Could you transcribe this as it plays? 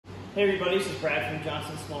Hey everybody, this is Brad from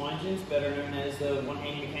Johnson Small Engines, better known as the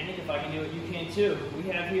one-hand mechanic. If I can do it, you can too. We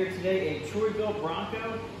have here today a TroyBilt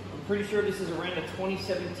Bronco. I'm pretty sure this is around a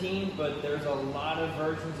 2017, but there's a lot of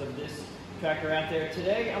versions of this tractor out there.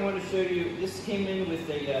 Today I'm going to show you, this came in with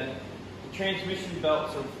a transmission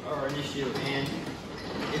belts are an issue, and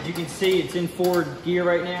as you can see, it's in forward gear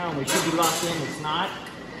right now, and we should be locked in. It's not.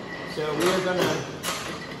 So we're going to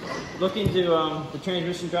look into the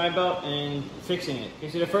transmission drive belt and fixing it. Okay,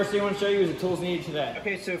 so the first thing I want to show you is the tools needed today.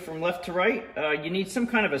 Okay, so from left to right, you need some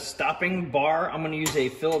kind of a stopping bar. I'm going to use a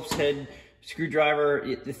Phillips head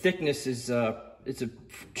screwdriver. The thickness is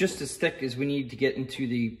just as thick as we need to get into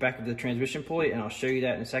the back of the transmission pulley, and I'll show you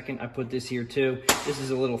that in a second. I put this here too. This is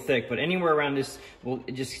a little thick, but anywhere around this,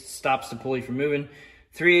 it just stops the pulley from moving.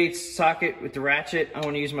 3/8 socket with the ratchet. I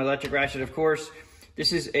want to use my electric ratchet, of course.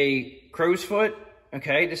 This is a crow's foot.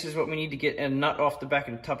 Okay, this is what we need to get a nut off the back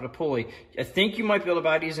of the top of the pulley. I think you might be able to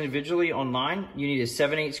buy these individually online. You need a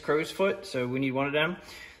 7/8 crow's foot, so we need one of them.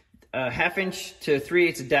 A 1/2 inch to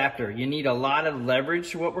 3/8 adapter. You need a lot of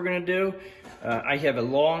leverage for what we're gonna do. I have a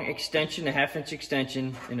long extension, a 1/2 inch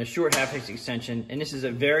extension, and a short 1/2 inch extension, and this is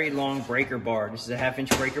a very long breaker bar. This is a 1/2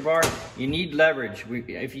 inch breaker bar. You need leverage.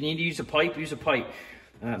 If you need to use a pipe, use a pipe.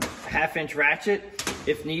 1/2 inch ratchet,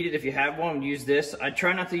 if needed, if you have one, use this. I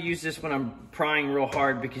try not to use this when I'm prying real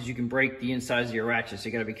hard because you can break the insides of your ratchet, so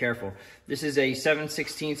you gotta be careful. This is a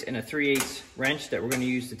 7/16 and a 3/8 wrench that we're gonna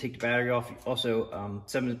use to take the battery off. Also,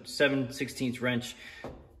 7/16 wrench.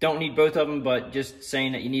 Don't need both of them, but just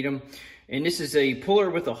saying that you need them. And this is a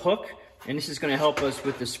puller with a hook, and this is gonna help us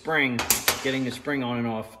with the spring, getting the spring on and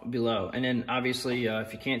off below. And then obviously,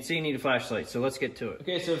 if you can't see, you need a flashlight, so let's get to it.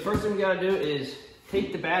 Okay, so the first thing we gotta do is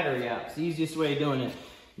take the battery out. It's the easiest way of doing it.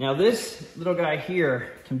 Now this little guy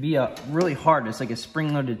here can be really hard. It's like a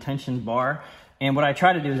spring-loaded tension bar. And what I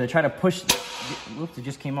try to do is I try to push, whoops, it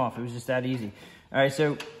just came off. It was just that easy. All right,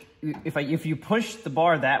 so if you push the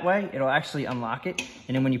bar that way, it'll actually unlock it.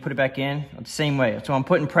 And then when you put it back in, it's the same way. So I'm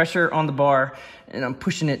putting pressure on the bar and I'm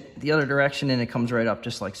pushing it the other direction and it comes right up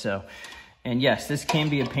just like so. And yes, this can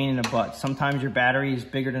be a pain in the butt. Sometimes your battery is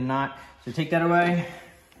bigger than not. So take that away.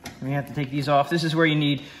 We have to take these off. This is where you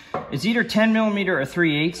need, it's either 10mm or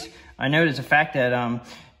 3/8. I know it's a fact that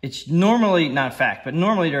it's normally, not a fact, but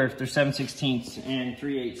normally they're 7/16 and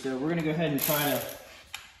 3/8. So we're gonna go ahead and try to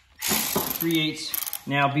 3/8.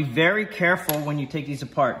 Now be very careful when you take these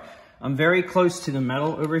apart. I'm very close to the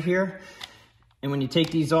metal over here. And when you take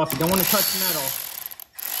these off, you don't wanna touch metal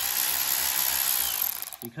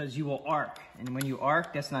because you will arc. And when you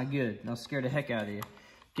arc, that's not good. That'll scare the heck out of you.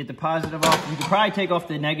 Get the positive off. You could probably take off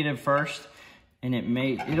the negative first, and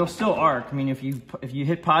it'll still arc. I mean, if you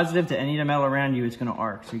hit positive to any of the metal around you, it's gonna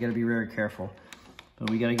arc. So you gotta be very careful. But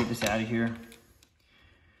we gotta get this out of here.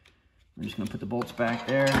 We're just gonna put the bolts back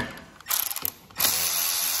there.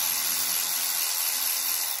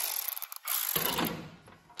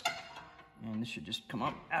 And this should just come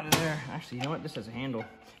up out of there. Actually, you know what? This has a handle.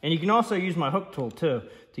 And you can also use my hook tool too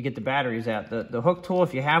to get the batteries out. The hook tool,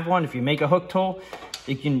 if you have one, if you make a hook tool,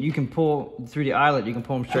 you can pull through the eyelet, you can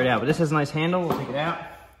pull them straight out. But this has a nice handle, we'll take it out.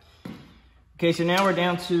 Okay, so now we're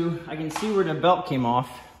down to, I can see where the belt came off,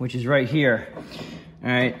 which is right here. All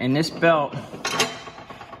right, and this belt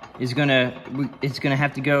is it's gonna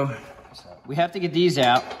have to go, we have to get these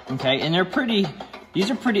out, okay? And they're pretty,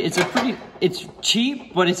 it's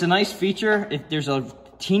cheap, but it's a nice feature. If there's a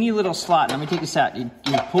teeny little slot, let me take this out. You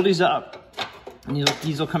pull these up, and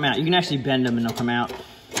these will come out. You can actually bend them and they'll come out.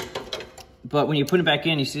 But when you put it back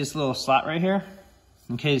in, you see this little slot right here?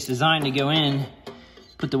 Okay, it's designed to go in,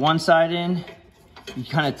 put the one side in, you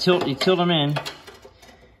kind of tilt them in,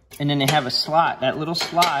 and then they have a slot. That little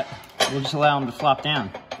slot will just allow them to flop down.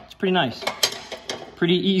 It's pretty nice.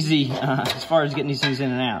 Pretty easy as far as getting these things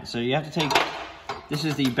in and out. So you have to take, this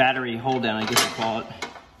is the battery hold down, I guess you call it.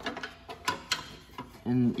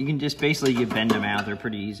 And you can just basically bend them out. They're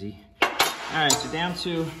pretty easy. All right, so down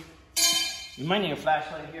to, you might need a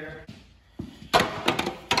flashlight here.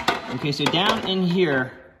 Okay, so down in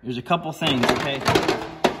here, there's a couple things, okay?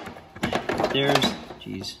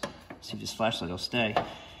 Geez, let's see if this flashlight will stay.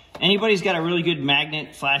 Anybody's got a really good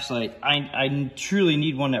magnet flashlight, I truly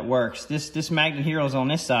need one that works. This magnet here is on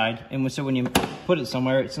this side, and so when you put it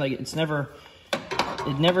somewhere, it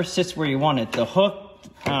never sits where you want it. The hook,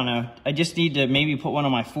 I don't know, I just need to maybe put one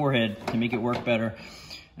on my forehead to make it work better.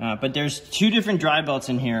 But there's two different drive belts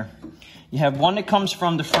in here. You have one that comes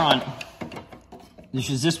from the front. This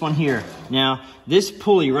is this one here. Now, this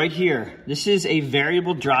pulley right here, this is a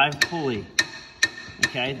variable drive pulley.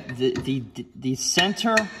 Okay, the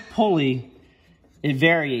center pulley, it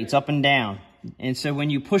varies up and down. And so when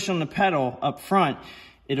you push on the pedal up front,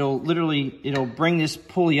 it'll bring this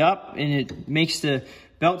pulley up, and it makes the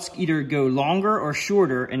belts either go longer or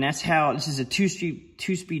shorter, and that's how, this is a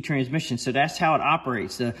two-speed transmission, so that's how it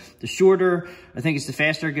operates. The shorter, I think it's the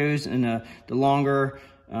faster it goes, and the longer,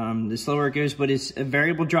 the slower it goes, but it's a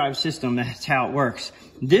variable drive system. That's how it works.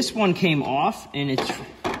 This one came off, and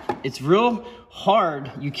it's real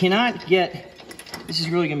hard. You cannot get, this is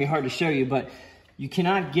really gonna be hard to show you, but you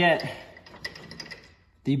cannot get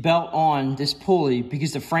the belt on this pulley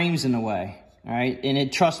because the frame's in the way. All right,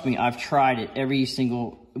 and trust me, I've tried it every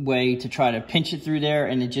single way to try to pinch it through there,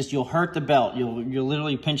 and you'll hurt the belt. You'll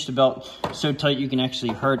literally pinch the belt so tight you can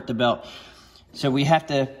actually hurt the belt. So we have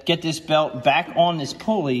to get this belt back on this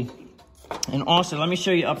pulley. And also, let me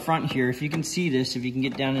show you up front here, if you can see this, if you can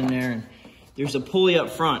get down in there, and there's a pulley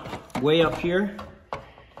up front, way up here,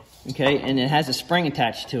 okay, and it has a spring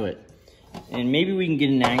attached to it. And maybe we can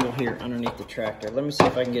get an angle here underneath the tractor. Let me see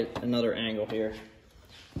if I can get another angle here.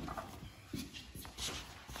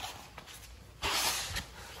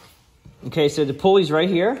 Okay, so the pulley's right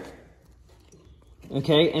here.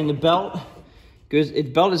 Okay, and the belt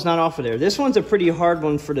belt is not off of there. This one's a pretty hard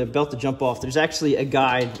one for the belt to jump off. There's actually a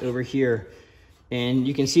guide over here, and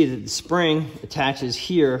you can see that the spring attaches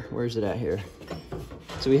here. Where's it at here?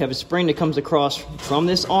 So we have a spring that comes across from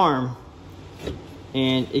this arm,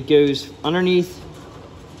 and it goes underneath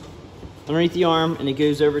the arm, and it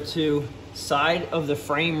goes over to side of the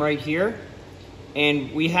frame right here.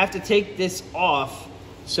 And we have to take this off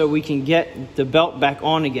so we can get the belt back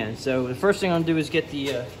on again. So the first thing I'm gonna do is get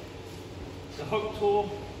the hook tool.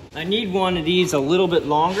 I need one of these a little bit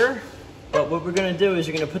longer, but what we're gonna do is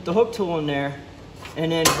you're gonna put the hook tool in there,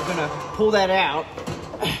 and then we're gonna pull that out,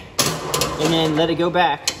 and then let it go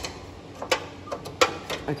back.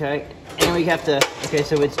 Okay, and we have to, okay,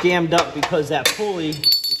 so it's jammed up because this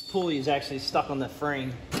pulley is actually stuck on the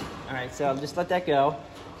frame. All right, so just let that go,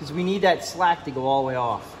 because we need that slack to go all the way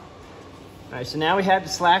off. All right, so now we have the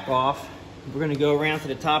slack off. We're gonna go around to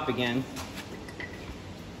the top again.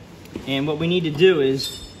 And what we need to do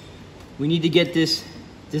is, we need to get this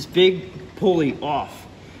big pulley off.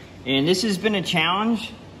 And this has been a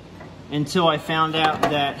challenge until I found out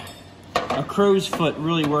that a crow's foot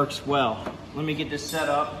really works well. Let me get this set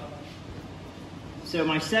up. So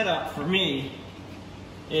my setup for me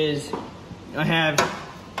is, I have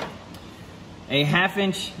a 1/2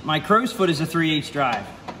 inch, my crow's foot is a 3/8 drive.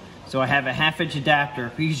 So I have a 1/2 inch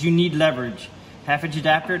adapter because you need leverage. 1/2 inch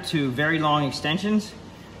adapter to very long extensions.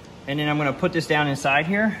 And then I'm gonna put this down inside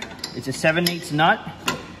here. It's a 7/8 nut.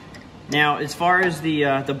 Now, as far as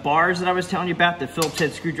the bars that I was telling you about, the Phillips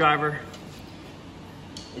head screwdriver,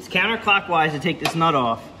 it's counterclockwise to take this nut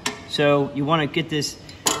off. So you wanna get this,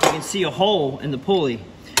 you can see a hole in the pulley.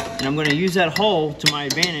 And I'm gonna use that hole to my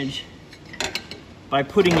advantage by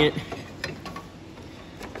putting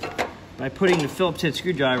the Phillips head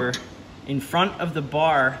screwdriver in front of the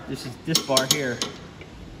bar. This is this bar here,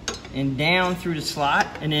 and down through the slot,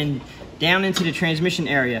 and then down into the transmission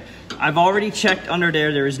area. I've already checked under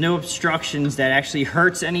there. There is no obstructions that actually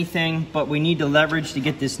hurts anything, but we need the leverage to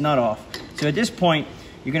get this nut off. So at this point,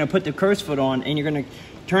 you're gonna put the crow's foot on, and you're gonna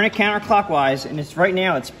turn it counterclockwise, and it's right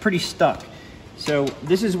now, it's pretty stuck. So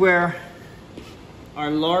this is where our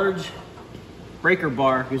large breaker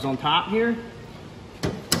bar goes on top here.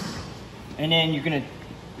 And then you're gonna,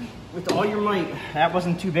 with all your might, that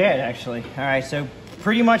wasn't too bad actually. All right, so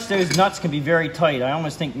pretty much those nuts can be very tight. I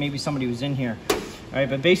almost think maybe somebody was in here. All right,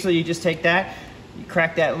 but basically you just take that, you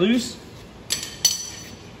crack that loose,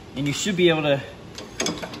 and you should be able to,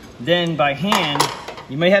 then by hand,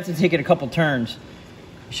 you may have to take it a couple turns.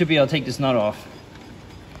 You should be able to take this nut off.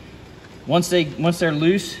 Once they're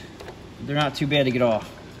loose, they're not too bad to get off.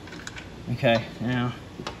 Okay, now,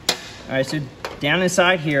 all right, so down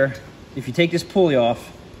inside here, if you take this pulley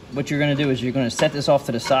off, what you're gonna do is you're gonna set this off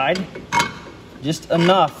to the side, just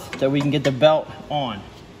enough that we can get the belt on.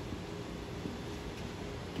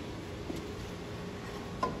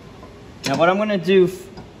 Now what I'm gonna do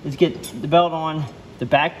is get the belt on the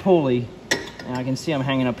back pulley, and I can see I'm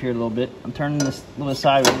hanging up here a little bit. I'm turning this a little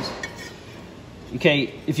sideways.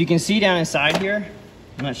 Okay, if you can see down inside here,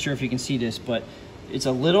 I'm not sure if you can see this, but it's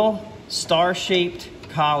a little star-shaped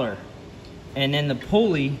collar. And then the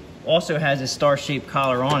pulley also has a star-shaped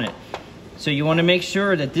collar on it. So you want to make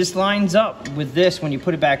sure that this lines up with this when you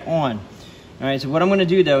put it back on. All right, so what I'm going to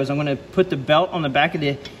do though is I'm going to put the belt on the back of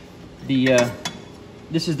this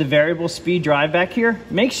is the variable speed drive back here.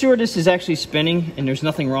 Make sure this is actually spinning and there's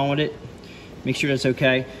nothing wrong with it. Make sure that's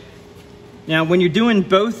okay. Now when you're doing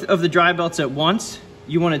both of the drive belts at once,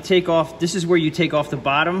 you want to take off, this is where you take off the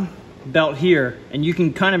bottom belt here, and you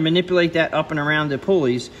can kind of manipulate that up and around the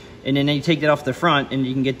pulleys and then you take that off the front and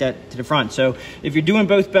you can get that to the front. So if you're doing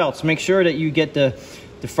both belts, make sure that you get the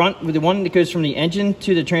front with the one that goes from the engine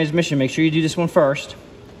to the transmission. Make sure you do this one first,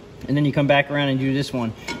 and then you come back around and do this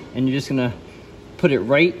one, and you're just gonna put it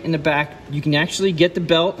right in the back. You can actually get the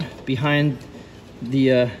belt behind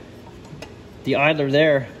the idler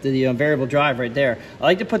there, the variable drive right there. I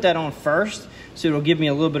like to put that on first, so it'll give me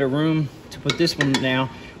a little bit of room to put this one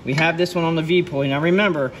now. We have this one on the V pulley. Now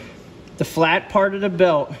remember, the flat part of the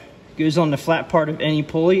belt goes on the flat part of any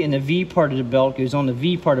pulley, and the V part of the belt goes on the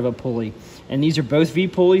V part of a pulley. And these are both V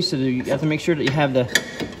pulleys, so you have to make sure that you have the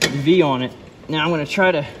V on it. Now I'm gonna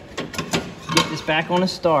try to get this back on the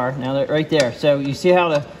star, now that right there. So you see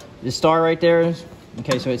how the star right there is?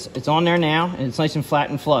 Okay, so it's on there now, and it's nice and flat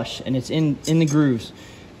and flush, and it's in the grooves.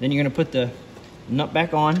 Then you're gonna put the nut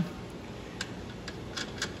back on.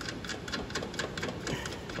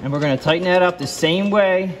 And we're gonna tighten that up the same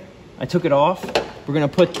way I took it off. We're gonna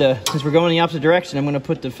put since we're going the opposite direction, I'm gonna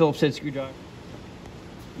put the Phillips head screwdriver.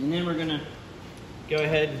 And then we're gonna go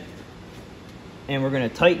ahead and we're gonna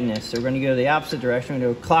tighten this. So we're gonna go the opposite direction, we're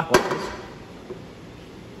gonna go clockwise.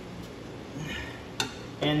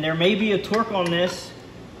 And there may be a torque on this.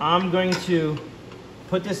 I'm going to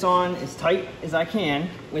put this on as tight as I can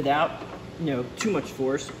without, too much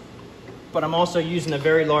force. But I'm also using a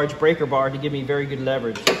very large breaker bar to give me very good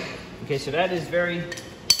leverage. Okay, so that is very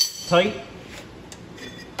tight.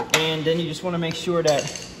 And then you just want to make sure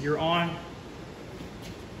that you're on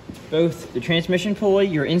both the transmission pulley,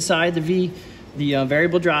 you're inside the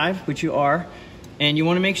variable drive, which you are, and you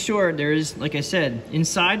want to make sure there is, like I said,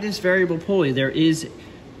 inside this variable pulley, there is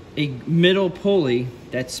a middle pulley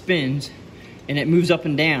that spins and it moves up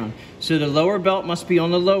and down. So the lower belt must be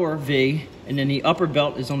on the lower V, and then the upper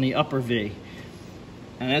belt is on the upper V.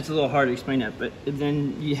 And that's a little hard to explain that, but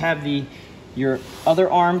then you have your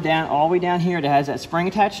other arm down, all the way down here, that has that spring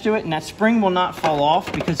attached to it, and that spring will not fall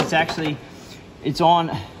off because it's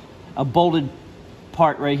on a bolted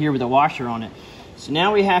part right here with a washer on it. So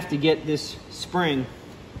now we have to get this spring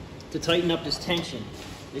to tighten up this tension.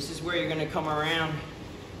 This is where you're gonna come around,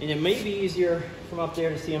 and it may be easier from up there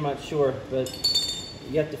to see, I'm not sure, but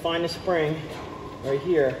you have to find the spring right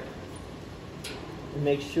here and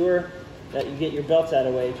make sure that you get your belts out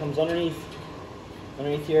of the way. It comes underneath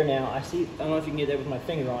here now. I don't know if you can get that with my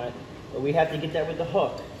finger on it, but we have to get that with the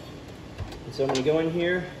hook. And so I'm gonna go in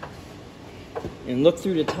here and look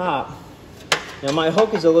through the top. Now my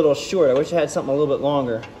hook is a little short. I wish I had something a little bit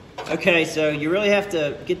longer. Okay, so you really have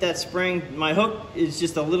to get that spring. My hook is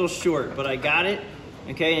just a little short, but I got it.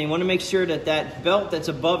 Okay, and you want to make sure that that belt that's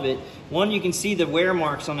above it, one, you can see the wear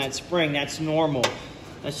marks on that spring. That's normal.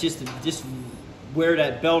 That's just where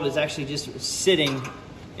that belt is actually just sitting,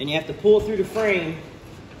 and you have to pull it through the frame.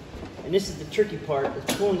 And this is the tricky part,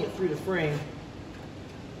 is pulling it through the frame.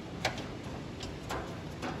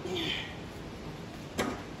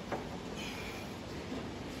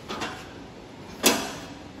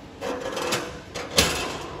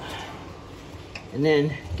 And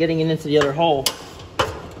then getting it into the other hole.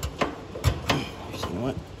 You know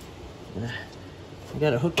what? I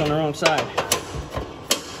got it hooked on the wrong side.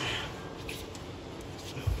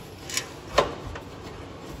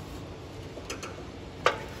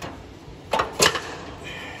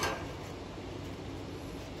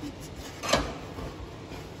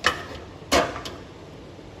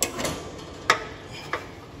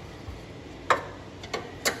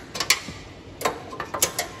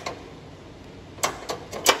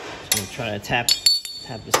 Try to tap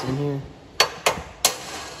this in here.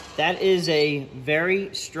 That is a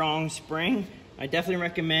very strong spring. I definitely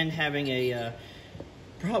recommend having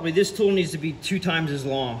probably this tool needs to be 2 times as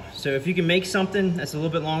long. So if you can make something that's a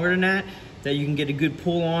little bit longer than that you can get a good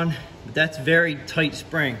pull on, but that's very tight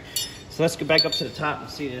spring. So let's go back up to the top and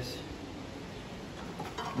see this.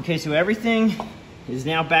 Okay, so everything is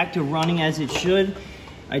now back to running as it should.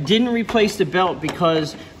 I didn't replace the belt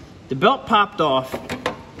because the belt popped off.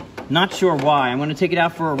 Not sure why. I'm going to take it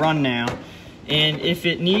out for a run now, and if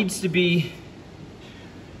I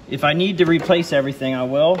need to replace everything, I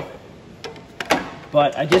will.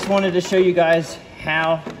 But I just wanted to show you guys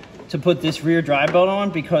how to put this rear drive belt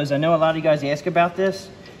on, because I know a lot of you guys ask about this.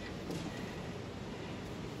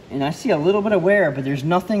 And I see a little bit of wear, but there's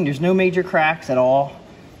no major cracks at all.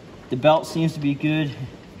 The belt seems to be good.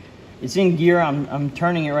 It's in gear. I'm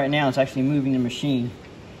turning it right now. It's actually moving the machine.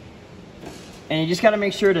 And you just got to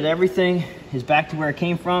make sure that everything is back to where it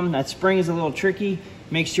came from. That spring is a little tricky.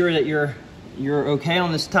 Make sure that you're okay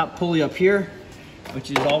on this top pulley up here, which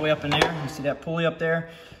is all the way up in there. You see that pulley up there?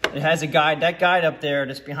 It has a guide. That guide up there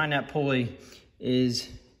that's behind that pulley is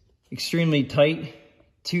extremely tight.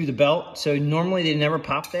 to the belt. So normally they never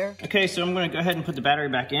pop there. Okay, so I'm gonna go ahead and put the battery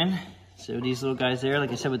back in. So these little guys there,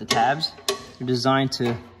 like I said with the tabs, they're designed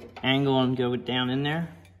to angle and go down in there.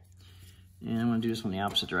 And I'm gonna do this one the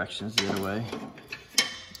opposite direction, it's the other way.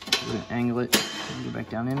 We're gonna angle it and go back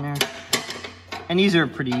down in there. And these are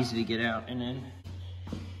pretty easy to get out. And then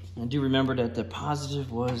I do remember that the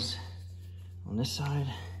positive was on this side.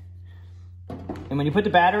 And when you put the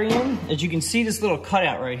battery in, as you can see this little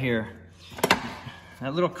cutout right here,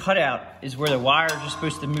 that little cutout is where the wires are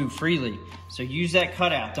supposed to move freely. So use that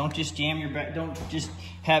cutout. Don't just jam your don't just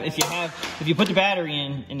have if you put the battery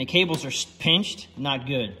in and the cables are pinched, not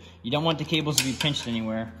good. You don't want the cables to be pinched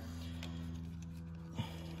anywhere.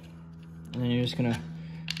 And then you're just gonna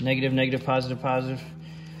negative, negative, positive, positive.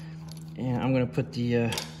 And I'm gonna put the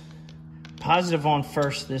positive on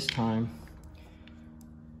first this time.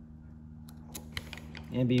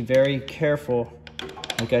 And be very careful,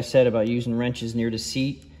 like I said, about using wrenches near the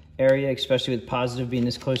seat area, especially with positive being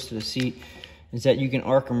this close to the seat, is that you can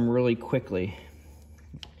arc them really quickly.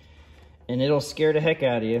 And it'll scare the heck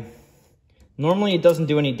out of you. Normally it doesn't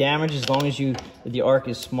do any damage as long as the arc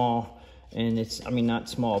is small. And it's, I mean, not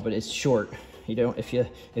small, but it's short. You know, if you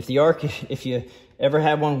ever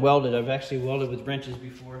had one welded, I've actually welded with wrenches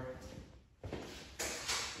before.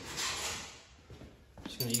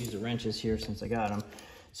 Just gonna use the wrenches here since I got them.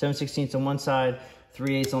 7/16 on one side,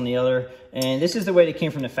 3/8 on the other. And this is the way they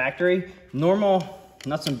came from the factory. Normal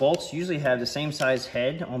nuts and bolts usually have the same size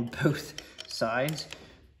head on both sides,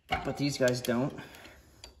 but these guys don't.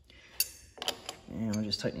 And we'll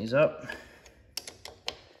just tighten these up.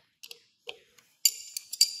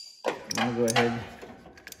 And I'll go ahead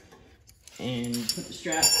and put the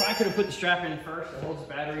strap. Probably could have put the strap in first that holds the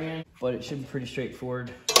battery in, but it should be pretty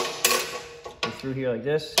straightforward. Go through here like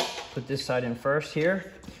this. Put this side in first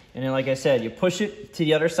here. And then, like I said, you push it to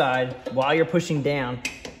the other side while you're pushing down,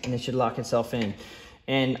 and it should lock itself in.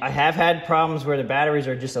 And I have had problems where the batteries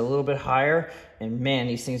are just a little bit higher, and man,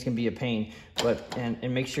 these things can be a pain. But,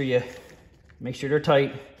 and make sure they're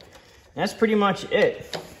tight. And that's pretty much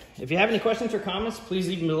it. If you have any questions or comments, please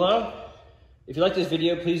leave them below. If you like this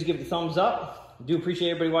video, please give it a thumbs up. I do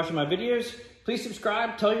appreciate everybody watching my videos. Please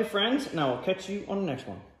subscribe, tell your friends, and I will catch you on the next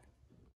one.